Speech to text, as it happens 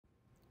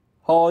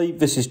Hi,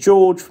 this is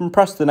George from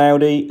Preston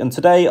Audi, and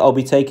today I'll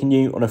be taking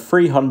you on a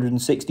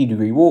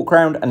 360-degree walk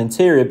around and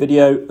interior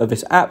video of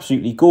this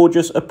absolutely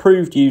gorgeous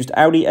approved used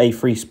Audi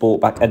A3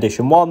 Sportback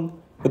Edition 1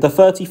 with a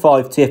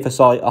 35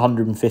 TFSI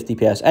 150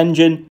 PS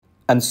engine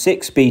and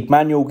 6-speed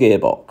manual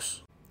gearbox.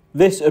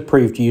 This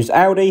approved used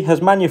Audi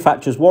has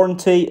manufacturer's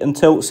warranty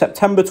until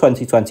September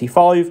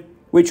 2025,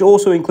 which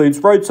also includes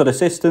roadside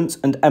assistance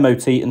and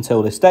MOT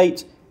until this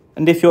date,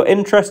 and if you're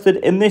interested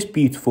in this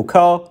beautiful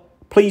car,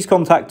 please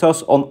contact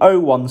us on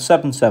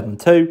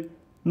 01772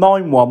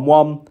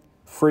 911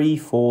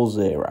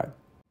 340.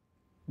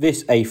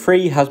 This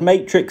A3 has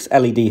matrix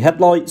LED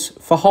headlights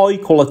for high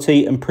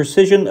quality and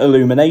precision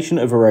illumination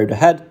of a road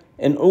ahead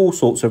in all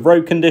sorts of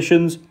road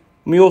conditions,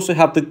 and we also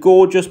have the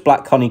gorgeous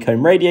black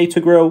honeycomb radiator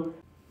grille,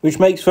 which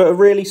makes for a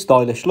really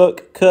stylish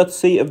look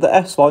courtesy of the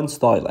S-Line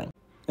styling.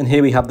 And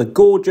here we have the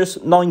gorgeous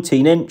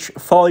 19-inch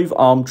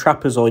 5-arm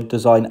trapezoid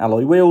design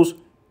alloy wheels,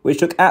 which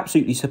look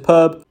absolutely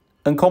superb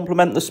and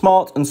complement the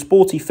smart and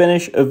sporty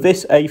finish of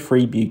this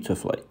A3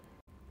 beautifully.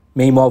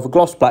 Meanwhile, the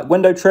gloss black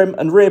window trim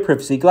and rear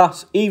privacy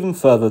glass even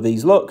further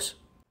these looks.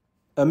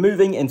 And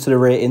moving into the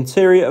rear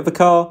interior of the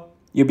car,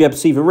 you'll be able to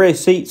see the rear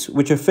seats,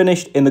 which are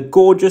finished in the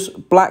gorgeous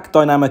black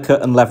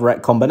Dynamica and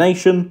leatherette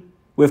combination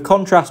with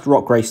contrast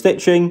rock grey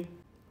stitching,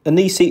 and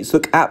these seats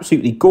look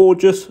absolutely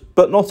gorgeous,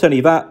 but not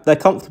only that, they're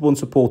comfortable and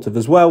supportive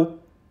as well.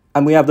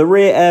 And we have the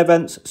rear air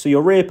vents, so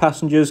your rear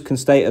passengers can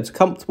stay at a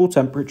comfortable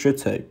temperature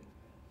too.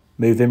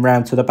 Moving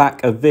round to the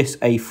back of this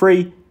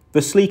A3,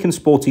 the sleek and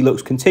sporty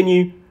looks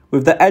continue,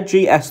 with the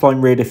edgy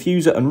S-Line rear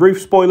diffuser and roof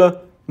spoiler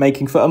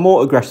making for a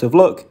more aggressive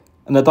look,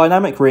 and the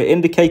dynamic rear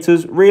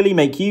indicators really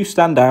make you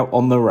stand out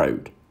on the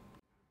road.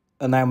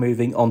 And now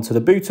moving on to the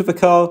boot of the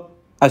car,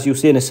 as you'll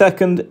see in a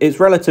second, it's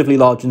relatively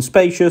large and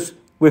spacious,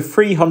 with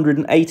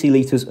 380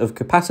 litres of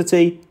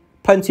capacity,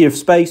 plenty of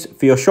space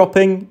for your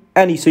shopping,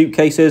 any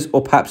suitcases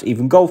or perhaps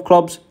even golf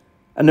clubs,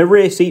 and the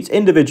rear seats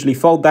individually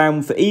fold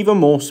down for even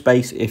more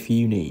space if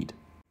you need.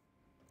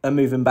 And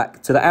moving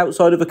back to the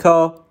outside of the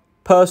car,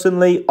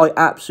 personally I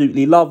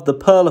absolutely love the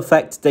Pearl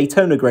Effect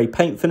Daytona Grey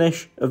paint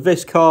finish of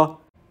this car,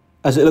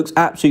 as it looks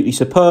absolutely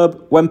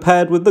superb when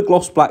paired with the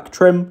gloss black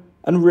trim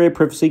and rear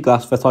privacy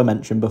glass that I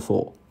mentioned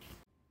before.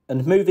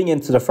 And moving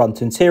into the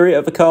front interior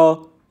of the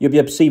car, you'll be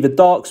able to see the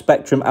dark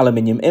spectrum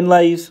aluminium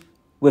inlays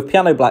with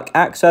piano black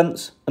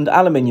accents and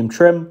aluminium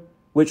trim,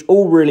 which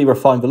all really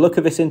refine the look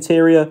of this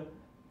interior.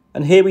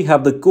 And here we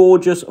have the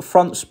gorgeous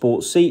front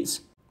sport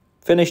seats,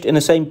 finished in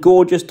the same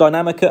gorgeous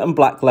Dynamica and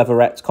black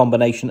leatherette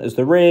combination as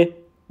the rear,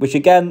 which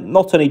again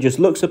not only just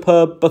looks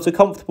superb, but are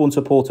comfortable and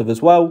supportive as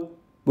well,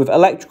 with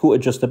electrical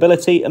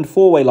adjustability and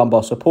 4-way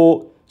lumbar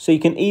support, so you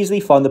can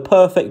easily find the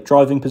perfect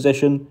driving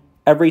position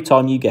every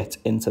time you get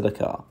into the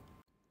car.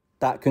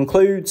 That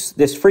concludes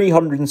this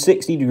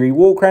 360-degree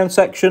walk around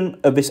section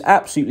of this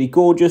absolutely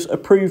gorgeous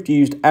approved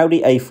used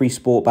Audi A3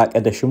 Sportback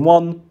Edition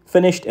 1,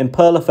 finished in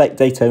Pearl Effect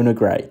Daytona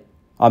Grey.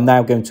 I'm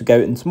now going to go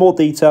into more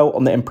detail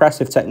on the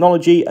impressive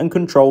technology and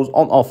controls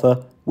on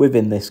offer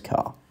within this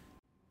car.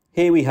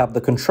 Here we have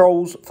the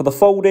controls for the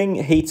folding,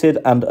 heated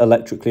and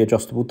electrically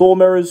adjustable door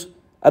mirrors,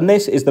 and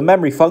this is the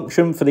memory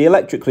function for the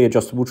electrically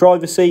adjustable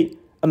driver's seat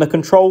and the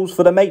controls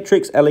for the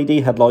matrix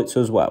LED headlights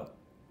as well.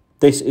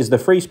 This is the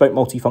 3-spoke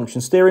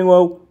multifunction steering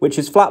wheel, which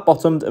is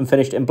flat-bottomed and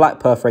finished in black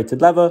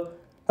perforated leather,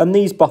 and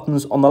these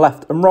buttons on the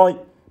left and right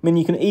mean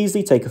you can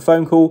easily take a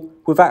phone call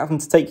without having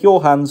to take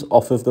your hands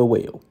off of the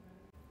wheel.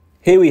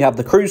 Here we have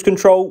the cruise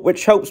control,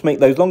 which helps make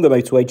those longer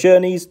motorway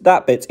journeys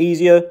that bit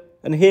easier,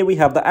 and here we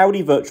have the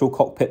Audi Virtual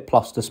Cockpit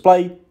Plus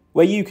display,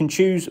 where you can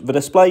choose the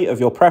display of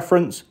your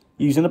preference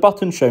using the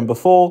buttons shown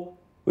before,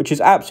 which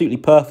is absolutely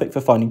perfect for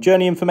finding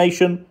journey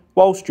information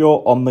whilst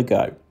you're on the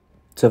go.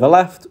 To the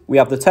left, we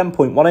have the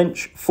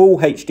 10.1-inch Full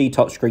HD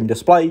touchscreen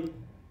display,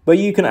 where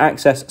you can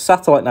access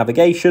satellite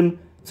navigation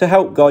to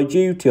help guide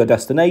you to your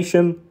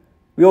destination.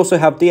 We also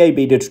have DAB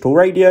digital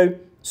radio,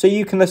 so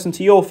you can listen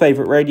to your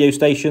favourite radio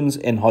stations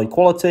in high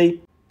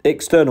quality,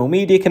 external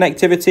media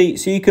connectivity,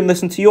 so you can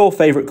listen to your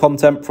favourite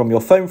content from your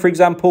phone for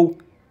example,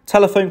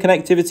 telephone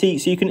connectivity,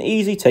 so you can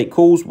easily take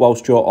calls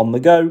whilst you're on the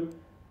go,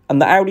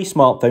 and the Audi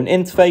smartphone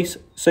interface,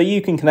 so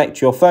you can connect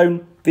your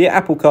phone via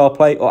Apple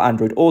CarPlay or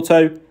Android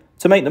Auto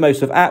to make the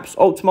most of apps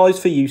optimised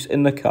for use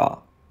in the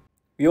car.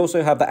 We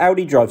also have the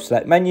Audi Drive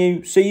Select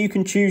menu, so you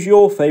can choose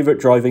your favourite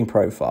driving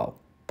profile.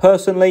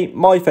 Personally,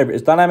 my favourite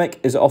is dynamic,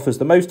 as it offers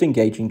the most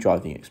engaging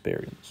driving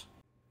experience.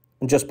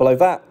 And just below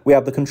that, we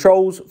have the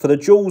controls for the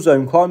dual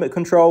zone climate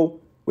control,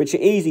 which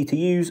are easy to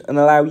use and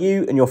allow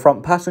you and your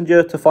front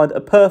passenger to find a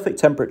perfect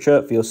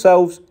temperature for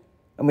yourselves.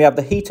 And we have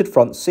the heated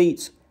front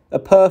seats, a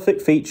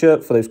perfect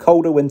feature for those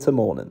colder winter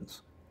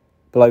mornings.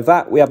 Below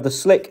that, we have the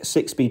slick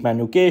 6-speed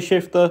manual gear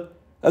shifter,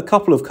 a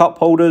couple of cup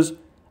holders,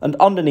 and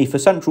underneath the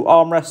central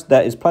armrest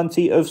there is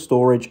plenty of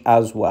storage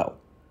as well.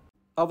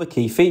 Other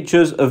key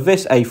features of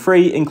this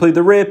A3 include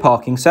the rear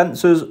parking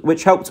sensors,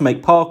 which help to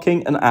make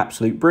parking an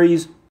absolute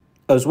breeze,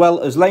 as well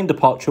as lane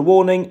departure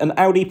warning and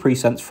Audi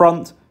Presense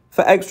front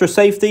for extra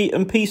safety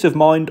and peace of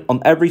mind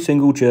on every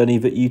single journey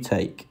that you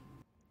take.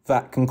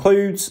 That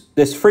concludes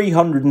this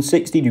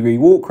 360-degree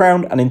walk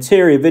round and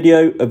interior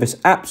video of this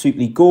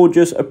absolutely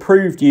gorgeous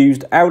approved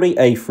used Audi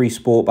A3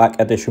 Sportback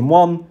Edition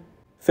 1,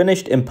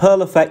 finished in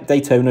Pearl Effect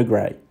Daytona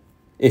Grey.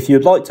 If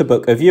you'd like to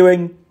book a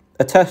viewing,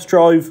 a test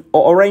drive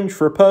or arrange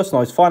for a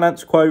personalised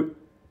finance quote,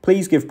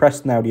 please give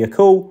Preston Audi a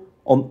call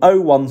on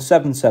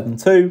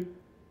 01772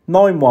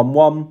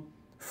 911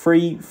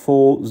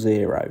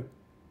 340.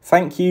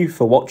 Thank you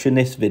for watching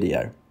this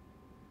video.